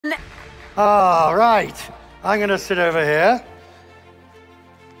All right, I'm going to sit over here.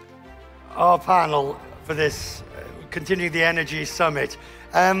 Our panel for this, continuing the energy summit.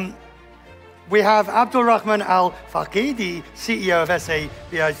 We have Abdulrahman Al-Fageeh, the CEO of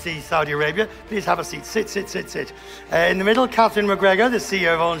SABIC Saudi Arabia. Please have a seat. Sit. In the middle, MacGregor, the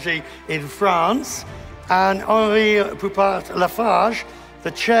CEO of ENGIE in France, and Henri Poupart-Lafarge,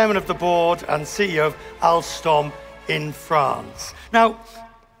 the chairman of the board and CEO of Alstom in France. Now,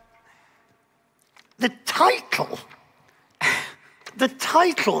 the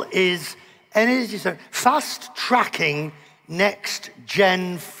title is Energy Fast Tracking Next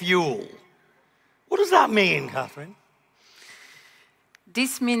Gen Fuel. What does that mean, Catherine?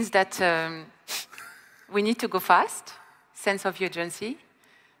 This means that we need to go fast, sense of urgency.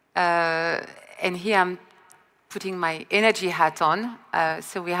 And here I'm putting my energy hat on.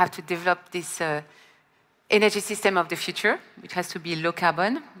 So we have to develop this energy system of the future, which has to be low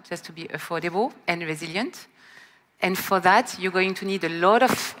carbon, which has to be affordable and resilient. And for that, you're going to need a lot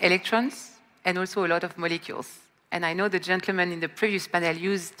of electrons and also a lot of molecules. And I know the gentleman in the previous panel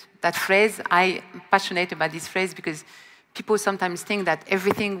used that phrase. I'm passionate about this phrase because people sometimes think that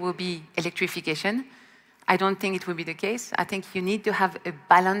everything will be electrification. I don't think it will be the case. I think you need to have a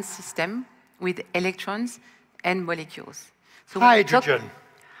balanced system with electrons and molecules. So hydrogen,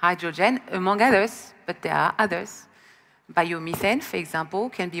 among others, but there are others. Biomethane, for example,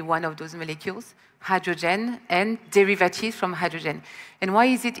 can be one of those molecules. Hydrogen and derivatives from hydrogen. And why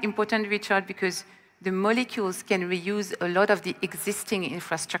is it important, Richard? Because the molecules can reuse a lot of the existing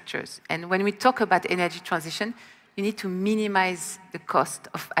infrastructures. And when we talk about energy transition, you need to minimize the cost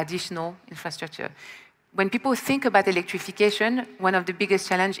of additional infrastructure. When people think about electrification, one of the biggest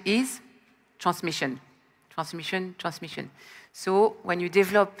challenges is transmission. So when you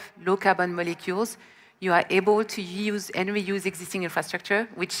develop low-carbon molecules, you are able to use and reuse existing infrastructure,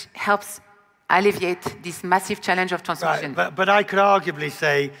 which helps alleviate this massive challenge of transmission. Right, but I could arguably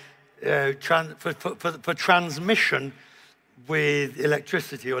say for transmission with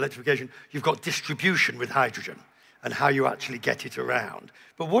electricity or electrification, you've got distribution with hydrogen and how you actually get it around.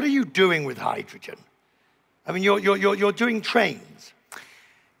 But what are you doing with hydrogen? I mean, you're doing trains.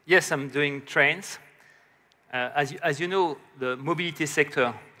 Yes, I'm doing trains. As you know, the mobility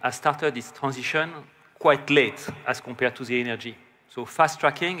sector has started its transition quite late as compared to the energy. So fast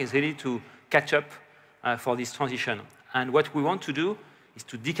tracking is ready to catch up for this transition. And what we want to do is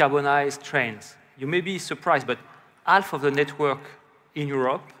to decarbonize trains. You may be surprised, but half of the network in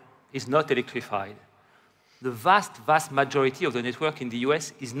Europe is not electrified. The vast majority of the network in the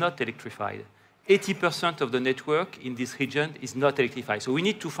US is not electrified. 80% of the network in this region is not electrified. So we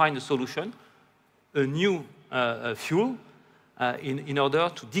need to find a solution, a new fuel, in order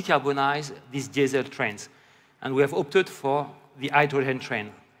to decarbonize these diesel trains. And we have opted for the hydrogen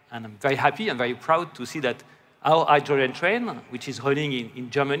train. And I'm very happy and very proud to see that our hydrogen train, which is running in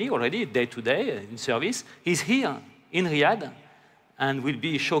Germany already, day-to-day, in service, is here in Riyadh and will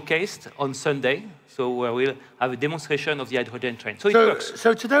be showcased on Sunday. So we'll have a demonstration of the hydrogen train. So it works.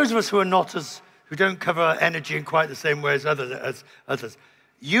 So to those of us who don't cover energy in quite the same way as others,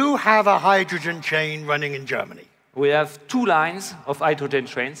 you have a hydrogen train running in Germany. We have 2 lines of hydrogen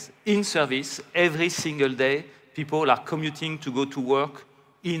trains in service every single day. People are commuting to go to work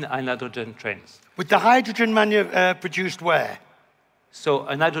in hydrogen trains. With the hydrogen produced where? So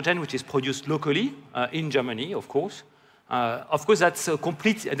an hydrogen which is produced locally in Germany, of course. That's a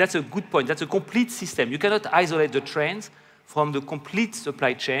good point. That's a complete system. You cannot isolate the trains from the complete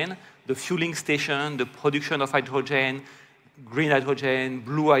supply chain, the fueling station, the production of hydrogen, green hydrogen,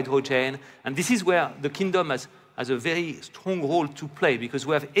 blue hydrogen. And this is where the kingdom has a very strong role to play because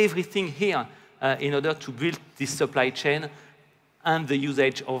we have everything here in order to build this supply chain and the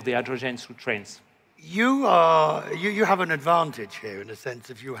usage of the hydrogen through trains. You have an advantage here in the sense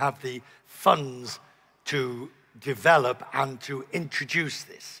of you have the funds to develop and to introduce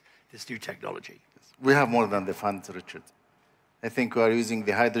this new technology. We have more than the funds, Richard. I think we are using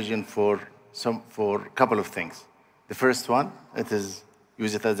the hydrogen for a couple of things. The first one,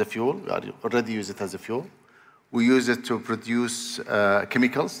 use it as a fuel. We already use it as a fuel. We use it to produce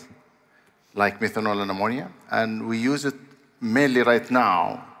chemicals like methanol and ammonia, and we use it mainly right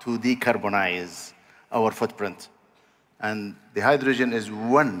now to decarbonize our footprint. And the hydrogen is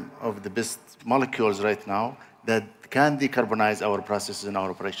one of the best molecules right now that can decarbonize our processes and our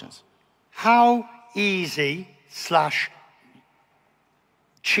operations. How easy /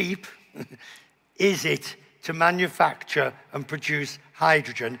 cheap is it to manufacture and produce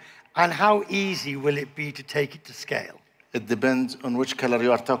hydrogen, and how easy will it be to take it to scale? It depends on which color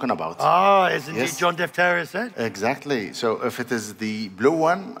you are talking about. Ah, as indeed Yes. John Defterios said. Exactly. So if it is the blue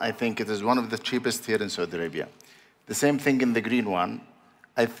one, I think it is one of the cheapest here in Saudi Arabia. The same thing in the green one.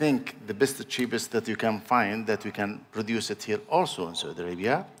 I think the best, cheapest that you can find, that we can produce it here also in Saudi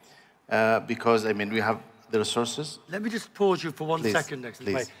Arabia, because, I mean, we have the resources. Let me just pause you for one Please, second next to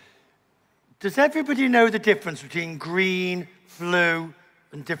me. please. Does everybody know the difference between green, blue,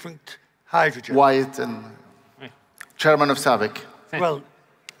 and different hydrogen? White and chairman of SABIC. Well,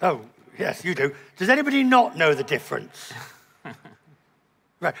 oh, yes, you do. Does anybody not know the difference?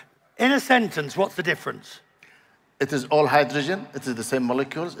 Right. In a sentence, what's the difference? It is all hydrogen. It is the same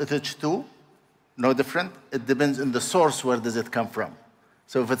molecules. It is H2, no different. It depends on the source, where does it come from.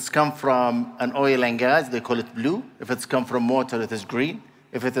 So if it's come from an oil and gas, they call it blue. If it's come from water, it is green.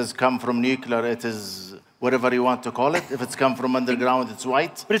 If it has come from nuclear, it is whatever you want to call it. If it's come from underground, it's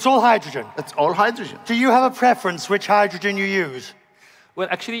white. But it's all hydrogen. It's all hydrogen. Do you have a preference which hydrogen you use? Well,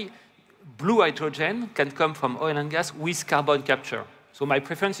 actually, blue hydrogen can come from oil and gas with carbon capture. So my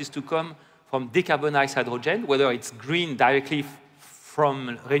preference is to come from decarbonized hydrogen, whether it's green directly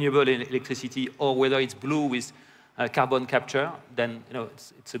from renewable electricity or whether it's blue with carbon capture, then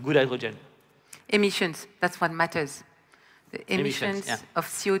it's a good hydrogen. Emissions, that's what matters. The emissions yeah. of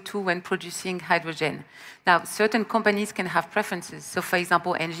CO2 when producing hydrogen. Now, certain companies can have preferences. So, for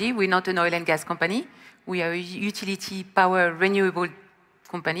example, ENGIE, we're not an oil and gas company. We are a utility power renewable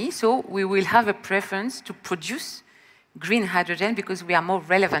company. So we will have a preference to produce green hydrogen because we are more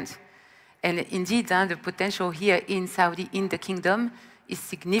relevant. And indeed, the potential here in Saudi, in the kingdom, is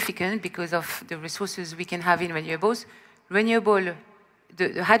significant because of the resources we can have in renewables. Renewable,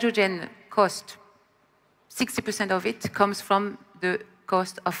 the hydrogen cost, 60% of it comes from the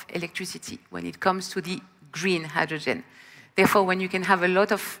cost of electricity when it comes to the green hydrogen. Therefore, when you can have a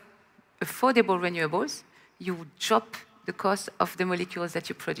lot of affordable renewables, you drop the cost of the molecules that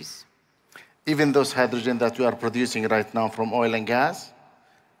you produce. Even those hydrogen that we are producing right now from oil and gas,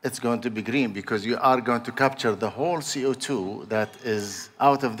 it's going to be green because you are going to capture the whole CO2 that is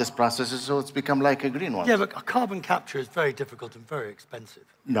out of this process, so it's become like a green one. Yeah, but carbon capture is very difficult and very expensive.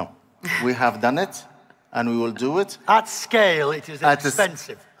 No, we have done it, and we will do it. At scale, it is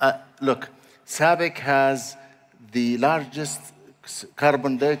expensive. Look, SABIC has the largest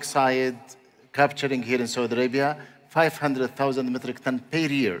carbon dioxide capturing here in Saudi Arabia, 500,000 metric ton per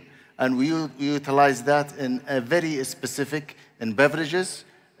year. And we utilize that in a very specific, in beverages,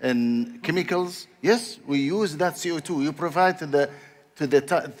 in chemicals. Yes, we use that CO2. You provide to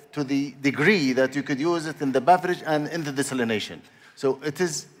the degree that you could use it in the beverage and in the desalination. So it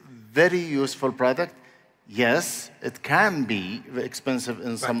is very useful product. Yes, it can be expensive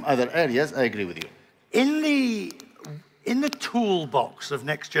in some other areas. I agree with you. In the toolbox of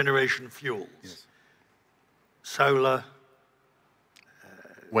next generation fuels, yes. Solar,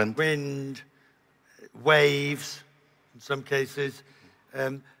 wind, waves, in some cases,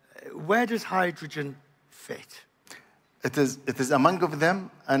 where does hydrogen fit? It is among of them,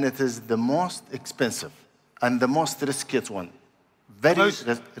 and it is the most expensive and the most riskiest one. Very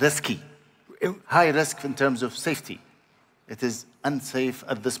risky. High risk in terms of safety. It is unsafe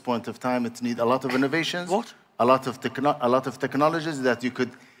at this point of time. It needs a lot of innovations. What? A lot of technologies that you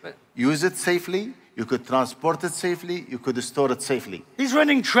could use it safely, you could transport it safely, you could store it safely. He's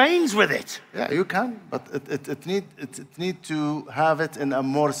running trains with it. Yeah, you can, but it need to have it in a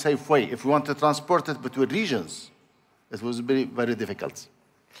more safe way. If you want to transport it between regions, it was very, very difficult.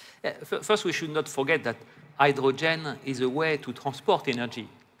 Yeah, first, we should not forget that hydrogen is a way to transport energy.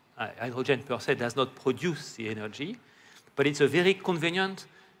 Hydrogen per se does not produce the energy, but it's a very convenient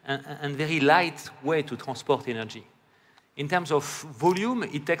and very light way to transport energy. In terms of volume,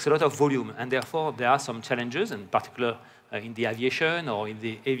 it takes a lot of volume, and therefore there are some challenges, in particular in the aviation or in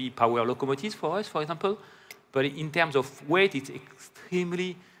the heavy power locomotives for us, for example. But in terms of weight, it's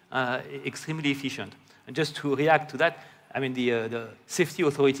extremely efficient. And just to react to that, I mean, the safety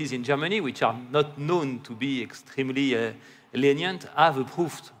authorities in Germany, which are not known to be extremely lenient, have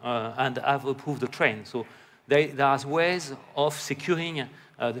approved the train. So there are ways of securing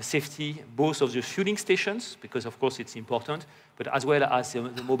the safety, both of the fueling stations, because of course it's important, but as well as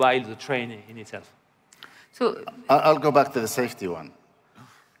the train in itself. So I'll go back to the safety one.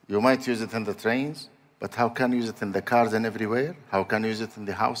 You might use it in the trains, but how can you use it in the cars and everywhere? How can you use it in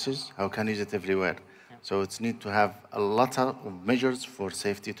the houses? How can you use it everywhere? Yeah. So it's need to have a lot of measures for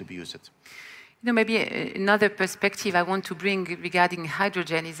safety to be used. Maybe another perspective I want to bring regarding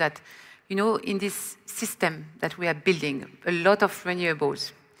hydrogen is that, in this system that we are building, a lot of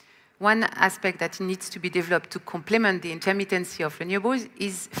renewables. One aspect that needs to be developed to complement the intermittency of renewables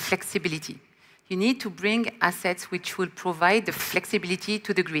is flexibility. you need to bring assets which will provide the flexibility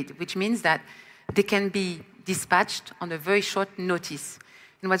to the grid, which means that they can be dispatched on a very short notice.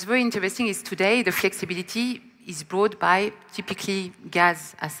 And what's very interesting is today the flexibility is brought by typically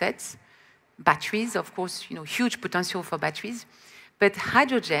gas assets, batteries, of course, huge potential for batteries, but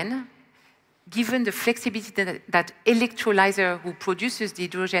hydrogen, given the flexibility that electrolyzer who produces the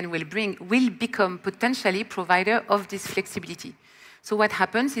hydrogen will become potentially provider of this flexibility. So what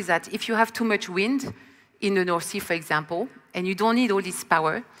happens is that if you have too much wind in the North Sea, for example, and you don't need all this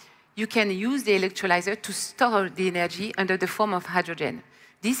power, you can use the electrolyzer to store the energy under the form of hydrogen.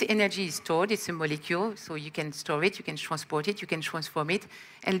 This energy is stored, it's a molecule, so you can store it, you can transport it, you can transform it,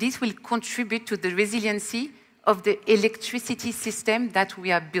 and this will contribute to the resiliency of the electricity system that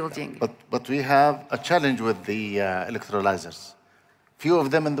we are building. But we have a challenge with the electrolyzers. Few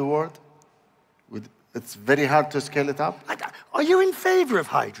of them in the world. It's very hard to scale it up. Are you in favor of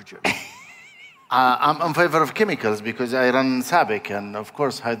hydrogen? I'm in favor of chemicals because I run SABIC, and of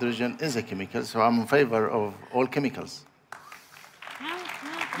course hydrogen is a chemical, so I'm in favor of all chemicals.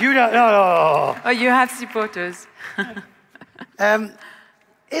 You don't, no. Oh, you have supporters.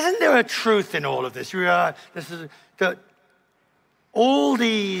 Isn't there a truth in all of this? That all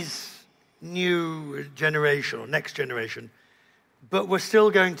these new generation, or next generation, but we're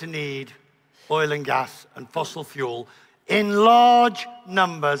still going to need oil and gas and fossil fuel in large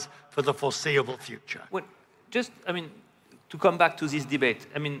numbers for the foreseeable future. Well, to come back to this debate,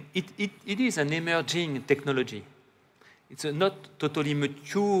 it is an emerging technology. It's a not totally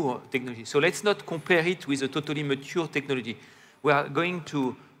mature technology. So let's not compare it with a totally mature technology. We are going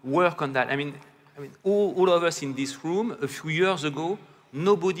to work on that. All of us in this room, a few years ago,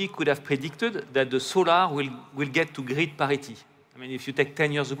 nobody could have predicted that the solar will get to grid parity. If you take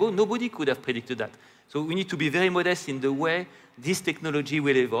 10 years ago, nobody could have predicted that. So we need to be very modest in the way this technology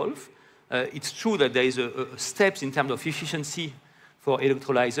will evolve. It's true that there is steps in terms of efficiency for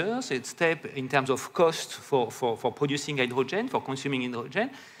electrolyzers, it's step in terms of cost for producing hydrogen, for consuming hydrogen,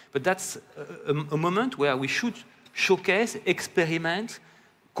 but that's a moment where we should showcase, experiment,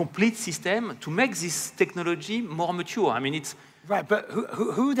 complete system to make this technology more mature. It's right, but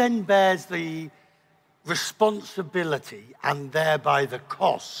who then bears the responsibility and thereby the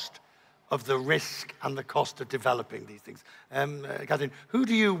cost of the risk and the cost of developing these things? Catherine, who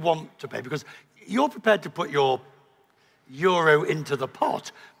do you want to pay? Because you're prepared to put your euro into the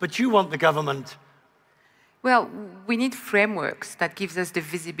pot, but you want the government. Well, we need frameworks that gives us the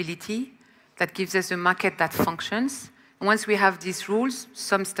visibility, that gives us a market that functions. Once we have these rules,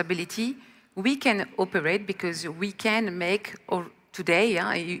 some stability, we can operate because we can make, or today,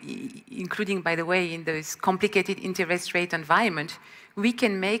 including, by the way, in this complicated interest rate environment, we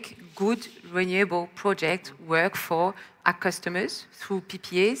can make good renewable projects work for our customers through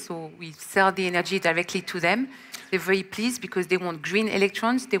PPAs, so we sell the energy directly to them. They're very pleased because they want green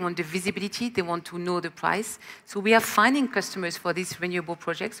electrons, they want the visibility, they want to know the price. So we are finding customers for these renewable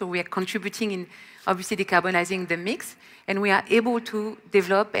projects, so we are contributing in obviously decarbonizing the mix, and we are able to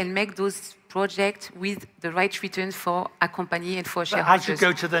develop and make those projects with the right returns for our company and for shareholders. As you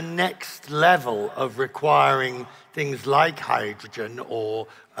go to the next level of requiring things like hydrogen or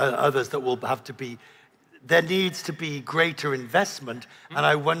others that will have to be, there needs to be greater investment, and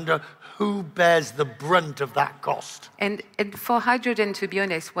I wonder who bears the brunt of that cost? And for hydrogen, to be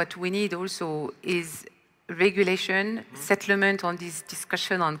honest, what we need also is regulation, settlement on this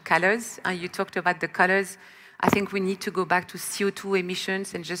discussion on colors. And you talked about the colors. I think we need to go back to CO2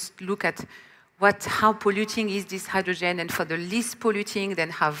 emissions and just look at how polluting is this hydrogen, and for the least polluting,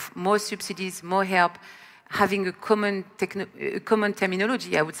 then have more subsidies, more help, having a common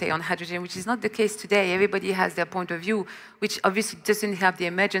terminology, I would say, on hydrogen, which is not the case today. Everybody has their point of view, which obviously doesn't have the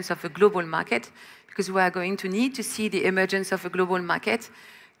emergence of a global market, because we are going to need to see the emergence of a global market.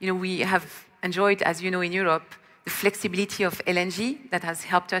 We have enjoyed, as you know, in Europe, the flexibility of LNG that has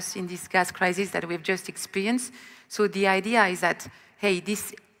helped us in this gas crisis that we've just experienced. So the idea is that, hey,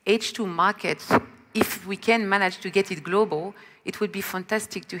 this H2 market, if we can manage to get it global, it would be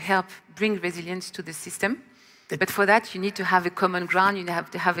fantastic to help bring resilience to the system. But for that, you need to have a common ground, you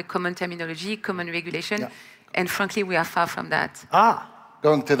have to have a common terminology, common regulation, and frankly, we are far from that.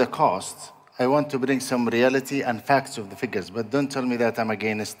 Going to the costs, I want to bring some reality and facts of the figures, but don't tell me that I'm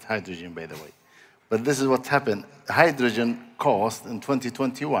against hydrogen, by the way. But this is what happened. Hydrogen cost in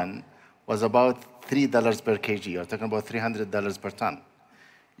 2021 was about $3 per kg. You're talking about $300 per ton.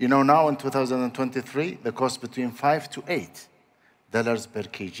 Now in 2023, the cost between $5 to $8 per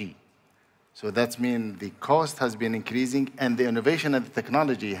kg. So that means the cost has been increasing, and the innovation and the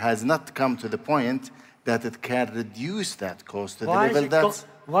technology has not come to the point that it can reduce that cost to the level that's...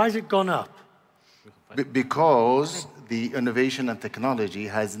 Why has it gone up? Because the innovation and technology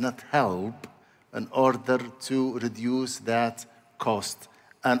has not helped in order to reduce that cost.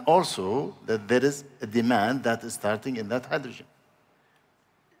 And also that there is a demand that is starting in that hydrogen.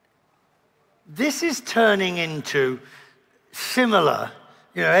 This is turning into similar,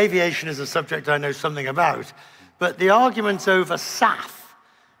 you know, aviation is a subject I know something about, but the arguments over SAF,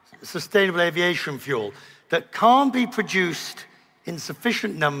 sustainable aviation fuel, that can't be produced in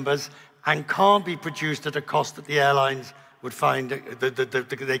sufficient numbers and can't be produced at a cost that the airlines would find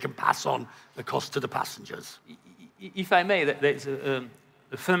that they can pass on the cost to the passengers. If I may, there's a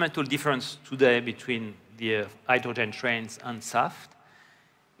fundamental difference today between the hydrogen trains and SAF,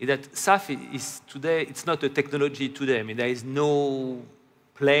 is that SAF is today, it's not a technology today. I mean, there is no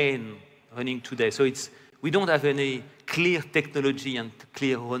plane running today. So we don't have any clear technology and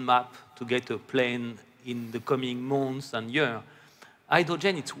clear roadmap to get a plane in the coming months and years.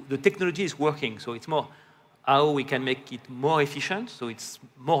 Hydrogen, the technology is working, so it's more how we can make it more efficient, so it's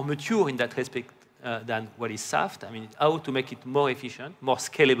more mature in that respect than what is SAF. I mean, how to make it more efficient, more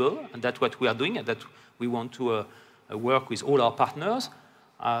scalable, and that's what we are doing, and that we want to work with all our partners.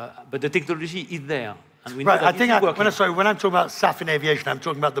 But the technology is there. And we know that when I'm talking about SAF in aviation, I'm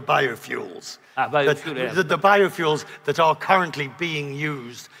talking about the biofuels. Biofuel, the biofuels that are currently being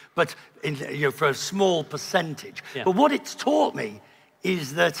used, but for a small percentage. Yeah. But what it's taught me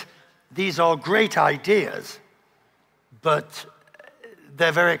is that these are great ideas, but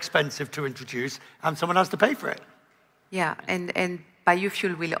they're very expensive to introduce, and someone has to pay for it. Yeah, and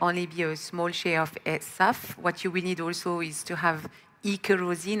biofuel will only be a small share of SAF. What you will need also is to have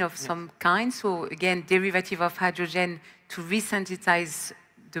e-kerosene of some kind, so again, derivative of hydrogen to resynthesize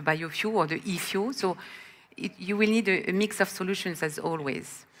the biofuel or the e-fuel. So you will need a mix of solutions as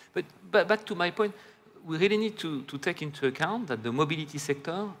always. But back to my point, we really need to take into account that the mobility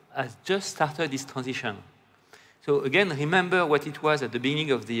sector has just started this transition. So again, remember what it was at the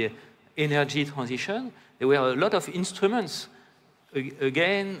beginning of the energy transition. There were a lot of instruments,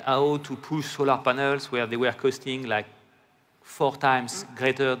 again, how to push solar panels where they were costing like 4 times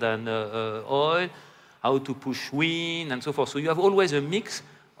greater than oil, how to push wind, and so forth. So you have always a mix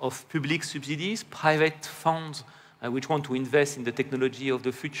of public subsidies, private funds which want to invest in the technology of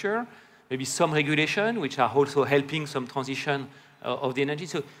the future, maybe some regulation, which are also helping some transition of the energy.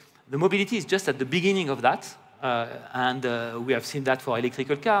 So the mobility is just at the beginning of that, and we have seen that for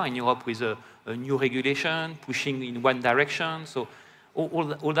electrical car in Europe with a new regulation pushing in one direction. So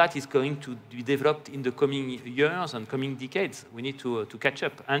all that is going to be developed in the coming years and coming decades. We need to catch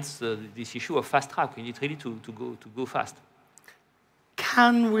up. Hence this issue of fast track. We need really to go fast.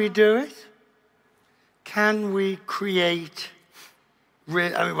 Can we do it? Can we create?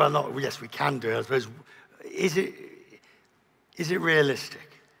 Yes, we can do it. I suppose. Is it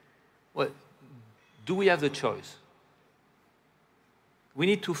realistic? Well, do we have the choice? We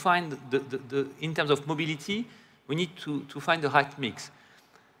need to find in terms of mobility. We need to find the right mix.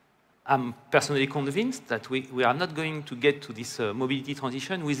 I'm personally convinced that we are not going to get to this mobility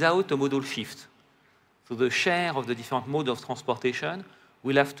transition without a modal shift. So the share of the different modes of transportation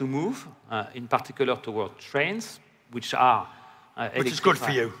will have to move, in particular toward trains, which are which is good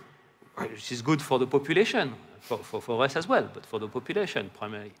for you. Which is good for the population, for us as well, but for the population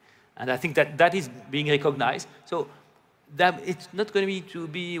primarily. And I think that is being recognized. So that it's not going to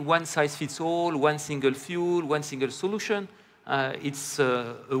be one size fits all, one single fuel, one single solution. It's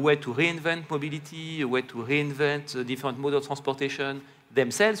a way to reinvent mobility, a way to reinvent the different modes of transportation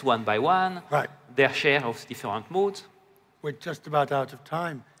themselves, one by one, their share of different modes. We're just about out of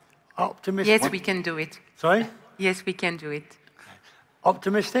time. Optimistic? Yes, we can do it. Sorry? Yes, we can do it.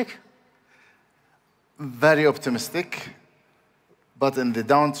 Optimistic? Very optimistic. But in the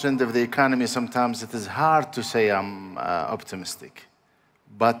downtrend of the economy, sometimes it is hard to say I'm optimistic.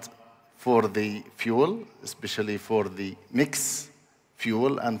 But for the fuel, especially for the mix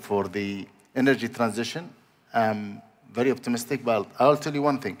fuel and for the energy transition, I'm very optimistic. But I'll tell you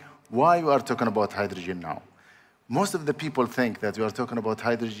one thing. Why we are talking about hydrogen now? Most of the people think that we are talking about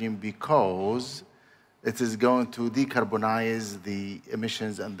hydrogen because it is going to decarbonize the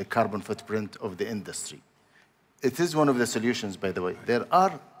emissions and the carbon footprint of the industry. It is one of the solutions, by the way. There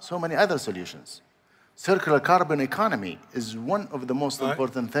are so many other solutions. Circular carbon economy is one of the most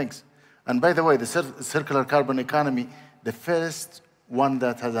important things. And by the way, the circular carbon economy, the first one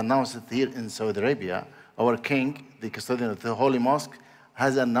that has announced it here in Saudi Arabia, our king, the custodian of the Holy Mosque,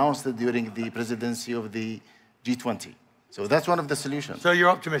 has announced it during the presidency of the G20. So that's one of the solutions. So you're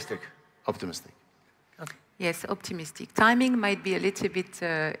optimistic? Optimistic. Okay. Yes, optimistic. Timing might be a little bit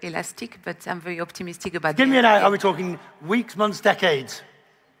elastic, but I'm very optimistic about Give me an idea. Are we talking weeks, months, decades?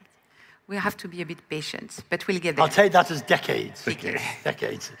 We have to be a bit patient, but we'll get there. I'll take that as decades. Decades.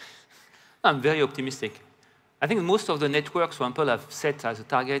 Decades. I'm very optimistic. I think most of the networks, for example, have set as a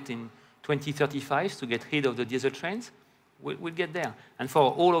target in 2035 to get rid of the diesel trains. We'll get there. And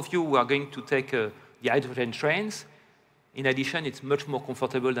for all of you who are going to take the hydrogen trains, in addition, it's much more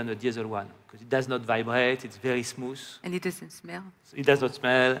comfortable than the diesel one because it does not vibrate, it's very smooth. And it doesn't smell. So it does not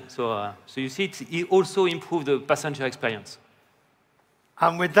smell. So you see, it also improves the passenger experience.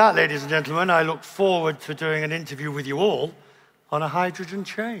 And with that, ladies and gentlemen, I look forward to doing an interview with you all on a hydrogen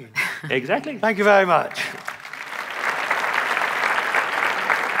train. Exactly. Thank you very much.